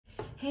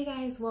Hey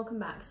guys, welcome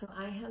back. So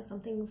I have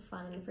something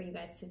fun for you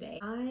guys today.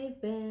 I've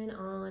been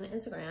on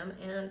Instagram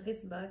and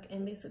Facebook,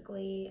 and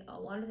basically a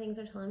lot of things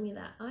are telling me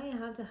that I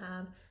have to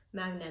have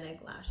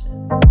magnetic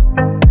lashes.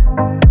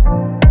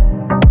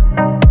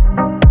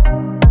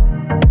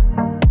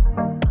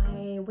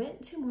 I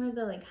went to more of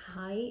the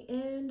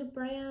high-end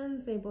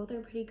brands. They both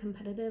are pretty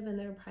competitive in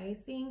their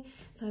pricing.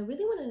 So I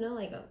really want to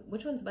know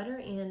which one's better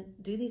and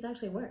do these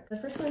actually work? The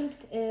first one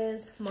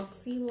is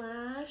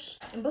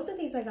MoxieLash. And both of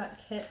these I got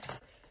kits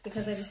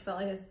because I just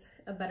felt like it's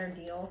a better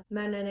deal.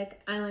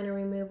 Magnetic eyeliner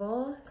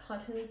removal,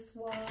 cotton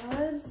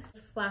swabs,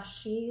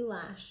 flashy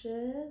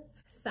lashes,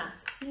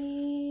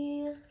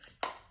 sassy,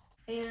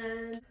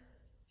 and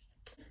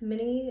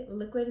mini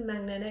liquid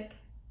magnetic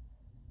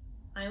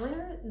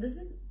eyeliner. This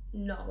is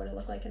not what it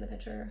looked like in the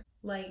picture.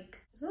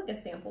 This is like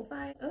a sample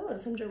size. Oh,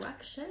 some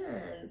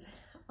directions.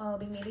 I'll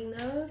be needing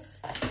those.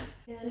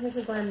 And here's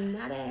a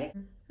Glamnetic.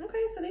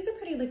 Okay, so these are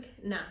pretty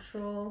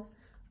natural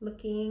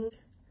looking.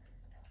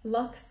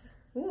 Luxe.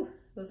 Ooh,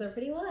 those are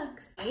pretty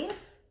luxe.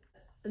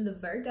 The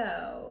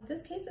Virgo.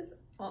 This case is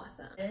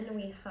awesome. And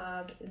we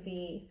have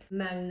the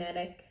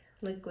magnetic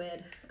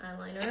liquid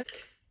eyeliner.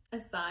 A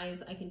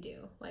size I can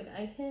do.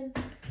 I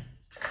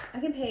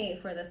can pay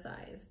for this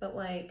size, but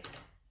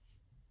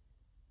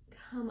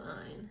come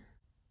on.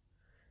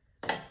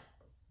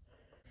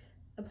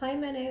 Apply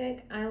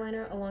magnetic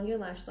eyeliner along your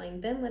lash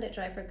line, then let it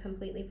dry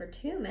completely for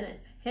 2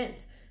 minutes.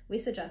 Hint, we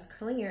suggest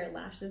curling your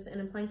lashes and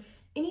applying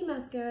any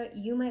mascara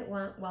you might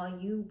want while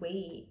you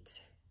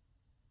wait.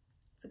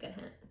 It's a good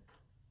hint.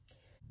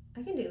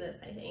 I can do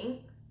this, I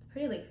think. It's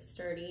pretty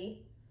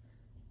sturdy.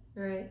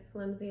 All right,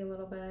 flimsy a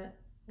little bit.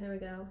 There we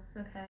go,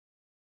 okay.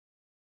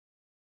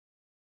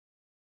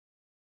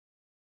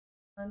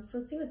 So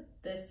let's see what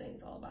this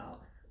thing's all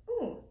about.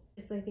 Ooh,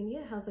 I think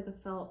it has a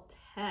felt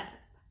tip,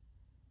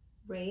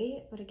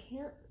 right? But I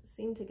can't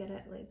seem to get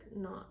it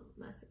not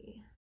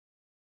messy.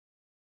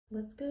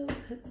 Let's go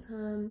put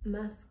some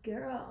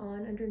mascara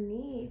on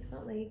underneath,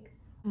 but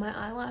my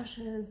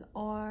eyelashes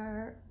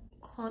are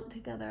clumped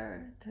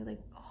together. They're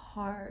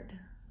hard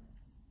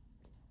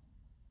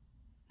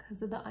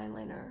because of the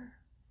eyeliner.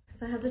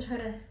 So I have to try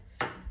to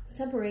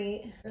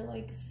separate.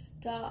 They're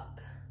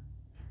stuck.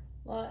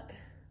 Look.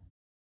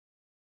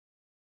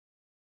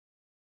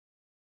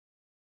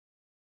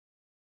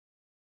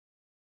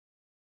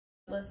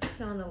 Let's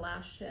put on the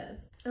lashes.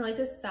 I like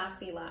this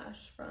sassy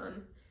lash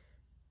from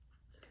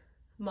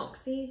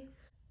Moxie.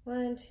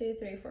 1, 2,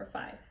 3, 4,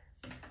 5.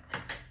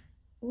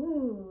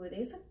 Ooh,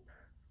 these are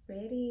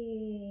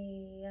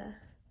pretty.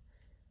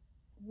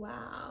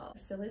 Wow.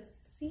 So let's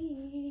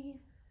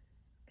see.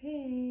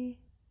 Okay.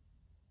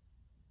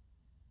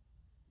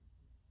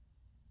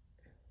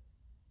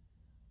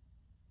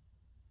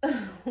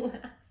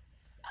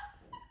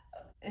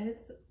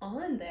 It's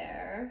on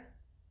there,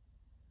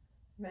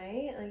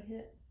 right?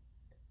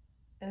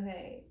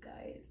 Okay,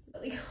 guys.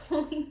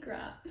 Holy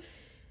crap.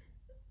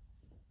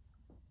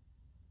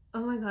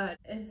 Oh my god,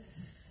 it's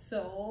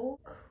so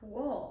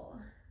cool.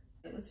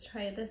 Let's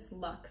try this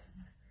Luxe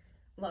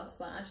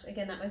Lash.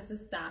 Again, that was the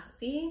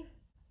sassy.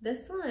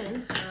 This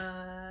one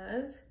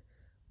has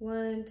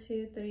 1,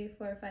 2, 3,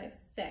 4, 5,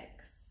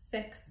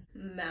 6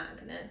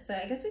 magnets. So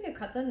I guess we could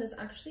cut them. This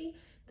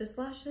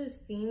lash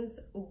seems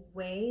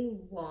way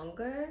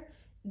longer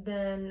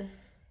than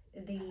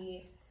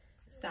the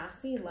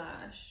sassy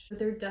lash.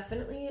 They're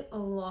definitely a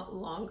lot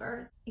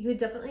longer. You could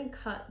definitely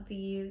cut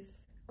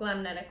these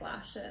Glamnetic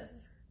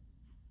lashes.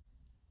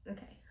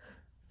 Okay,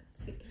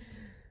 let's see.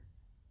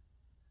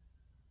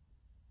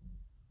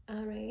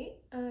 All right.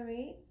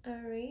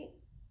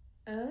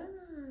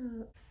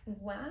 Oh,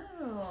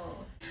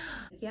 wow.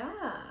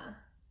 Yeah.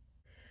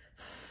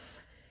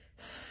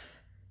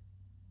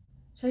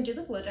 Should I do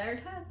the blow dryer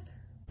test?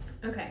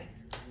 Okay,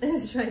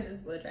 let's try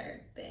this blow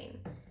dryer thing.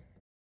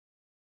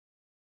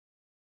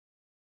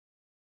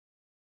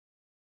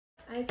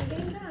 Eyes are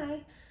getting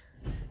dry.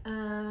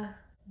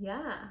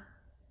 Yeah,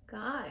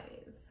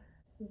 guys.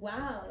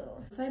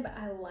 Wow. But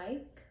I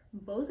like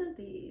both of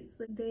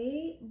these.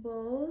 They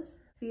both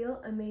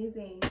feel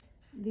amazing.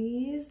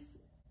 These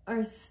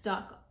are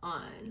stuck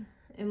on.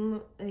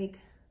 I'm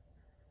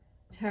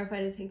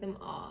terrified to take them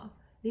off.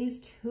 These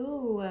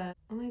two, oh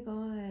my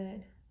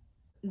god.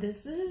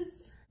 This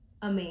is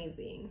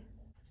amazing.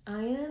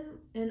 I am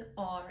in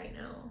awe right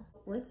now.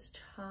 Let's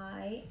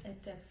try a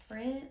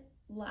different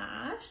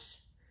lash.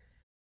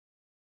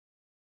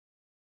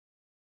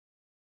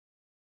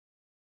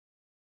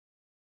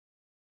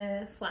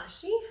 A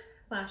flashy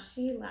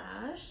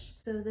lash.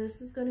 So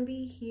this is gonna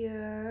be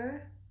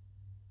here.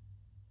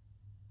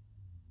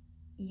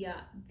 Yeah,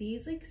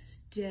 these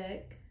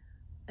stick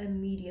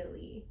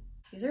immediately.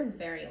 These are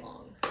very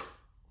long.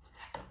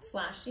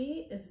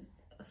 Flashy is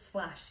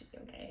flashy,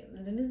 okay?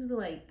 This is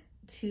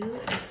to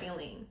the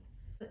ceiling.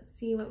 Let's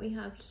see what we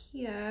have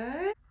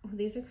here.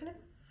 These are kind of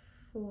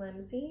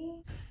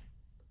flimsy.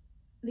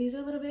 These are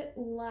a little bit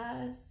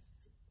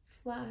less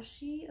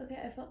flashy. Okay,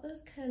 I felt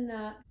those kind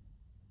of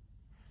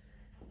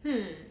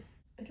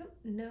I don't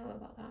know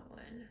about that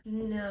one.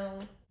 No.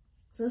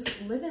 So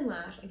this live-in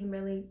lash, I can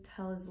barely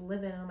tell is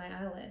live-in on my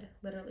eyelid,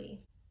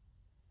 literally,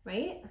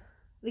 right?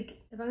 Like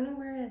if I'm gonna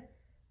wear an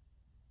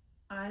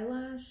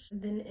eyelash,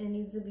 then it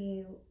needs to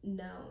be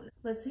known.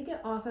 Let's take it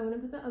off. I want to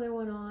put the other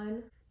one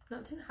on.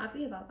 Not too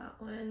happy about that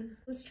one.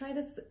 Let's try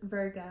this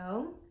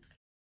Virgo.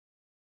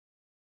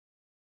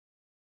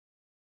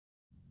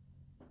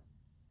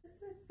 It's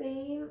the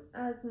same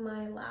as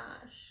my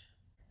lash.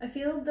 I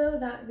feel though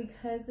that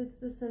because it's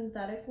the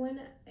synthetic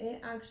one,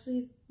 it actually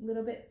is a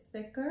little bit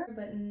thicker,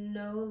 but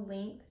no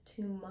length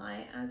to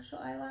my actual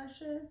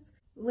eyelashes.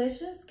 Let's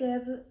just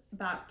give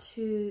back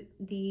to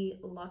the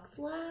Luxe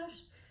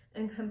Lash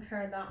and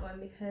compare that one,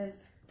 because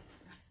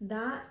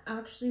that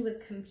actually was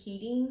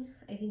competing.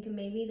 I think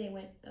maybe they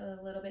went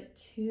a little bit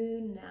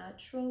too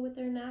natural with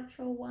their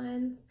natural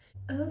ones.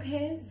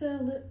 Okay, so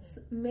let's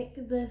make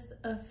this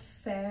a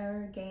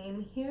fair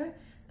game here.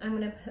 I'm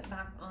gonna put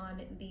back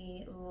on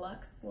the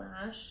Luxe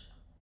Lash.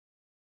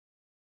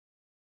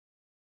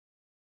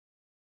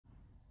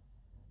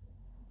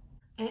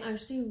 I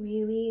actually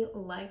really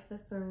like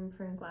this one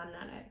from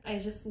Glamnetic. I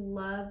just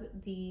love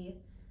the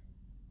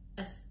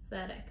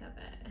aesthetic of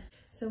it.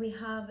 So we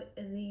have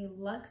the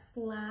Luxe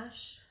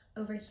Lash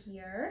over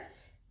here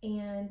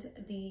and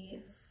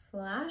the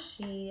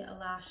flashy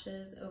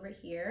lashes over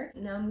here.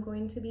 Now I'm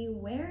going to be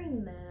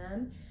wearing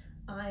them.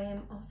 I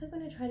am also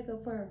going to try to go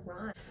for a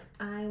run.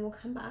 I will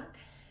come back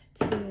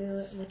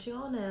to let you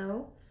all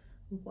know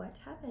what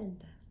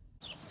happened.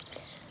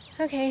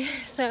 Okay,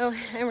 so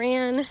I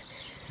ran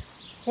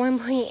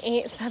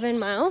 1.87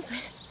 miles.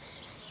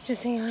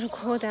 Just doing a little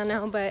cool down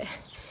now, but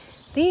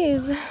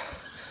these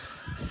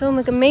still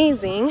look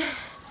amazing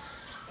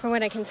from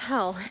what I can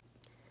tell.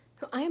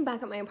 So I am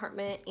back at my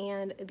apartment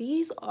and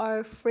these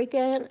are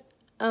freaking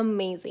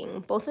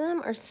amazing. Both of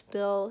them are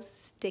still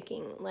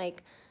sticking,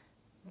 like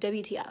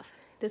WTF.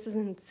 This is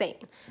insane.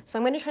 So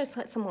I'm gonna try to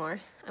sweat some more.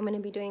 I'm gonna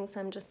be doing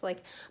some just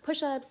like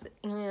push-ups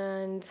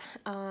and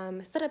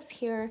sit-ups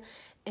here,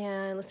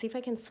 and let's see if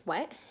I can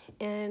sweat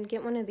and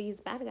get one of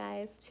these bad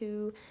guys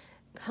to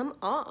come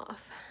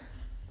off.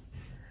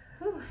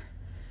 Whew.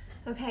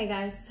 Okay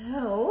guys,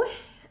 so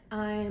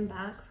I'm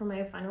back for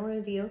my final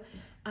review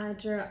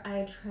after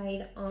I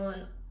tried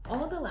on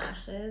all the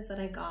lashes that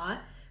I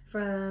got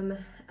from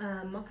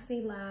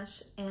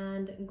MoxieLash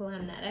and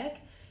Glamnetic,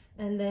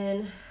 and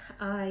then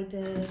I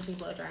did the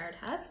blow dryer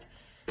test,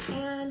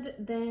 and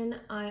then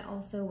I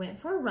also went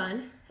for a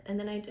run, and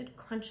then I did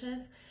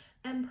crunches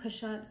and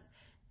push-ups,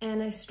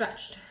 and I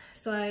stretched.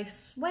 So I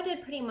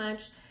sweated pretty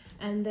much,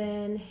 and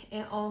then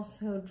it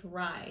also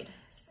dried.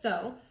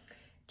 So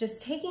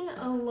just taking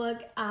a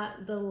look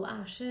at the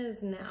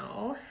lashes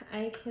now,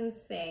 I can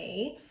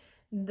say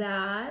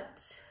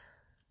that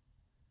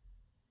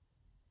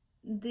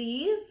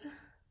these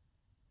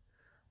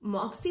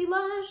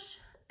MoxieLash,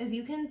 if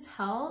you can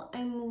tell,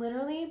 I'm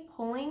literally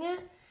pulling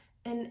it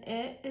and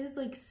it is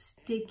like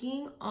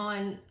sticking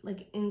on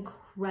like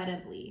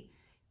incredibly.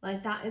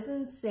 Like that is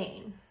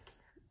insane.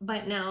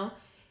 But now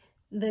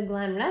the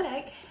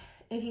Glamnetic,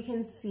 if you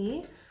can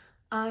see,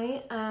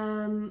 I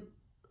am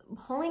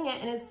pulling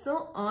it and it's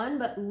still on,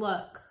 but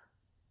look,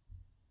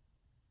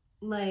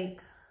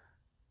 like,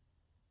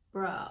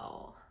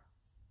 bro.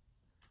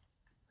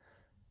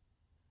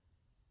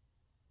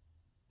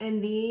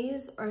 And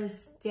these are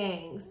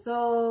staying.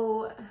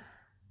 So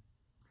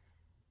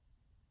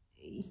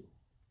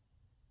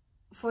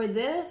for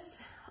this,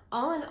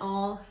 all in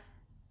all,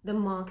 the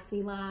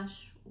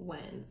MoxieLash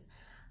wins.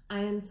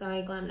 I am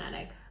sorry,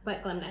 Glamnetic,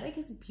 but Glamnetic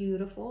is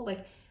beautiful.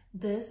 Like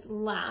this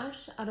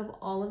lash out of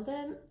all of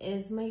them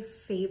is my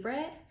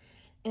favorite.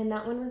 And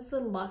that one was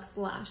the Luxe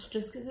Lash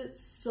just because it's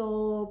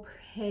so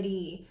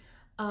pretty.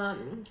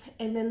 And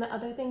then the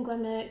other thing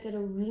Glamnetic did a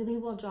really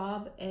well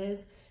job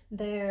is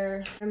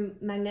their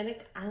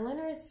magnetic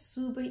eyeliner is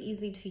super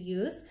easy to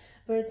use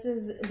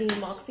versus the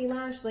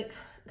MoxieLash. Like,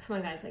 come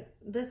on guys, like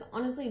this,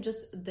 honestly,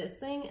 just this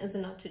thing is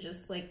enough to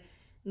just like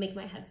make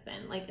my head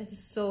spin. Like it's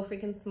so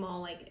freaking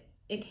small. Like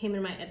it came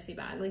in my Ipsy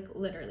bag, like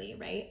literally,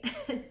 right?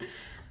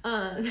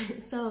 But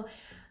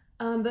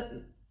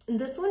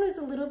this one is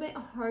a little bit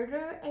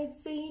harder, I'd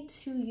say,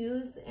 to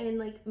use and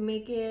like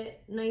make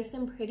it nice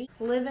and pretty.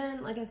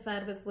 Live-in, like I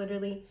said, was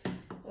literally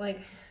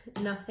like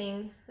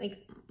nothing.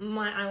 Like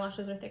my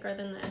eyelashes are thicker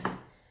than this,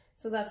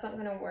 so that's not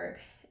gonna work.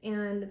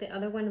 And the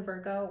other one,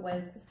 Virgo,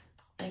 was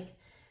like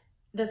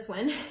this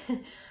one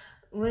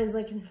was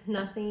like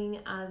nothing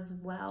as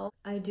well.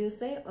 I do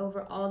say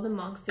overall the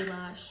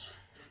MoxieLash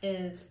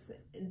is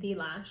the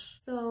lash.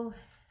 So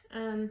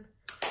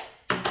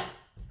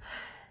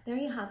there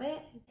you have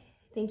it.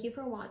 Thank you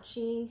for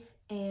watching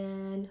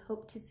and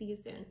hope to see you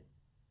soon.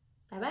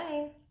 Bye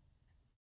bye.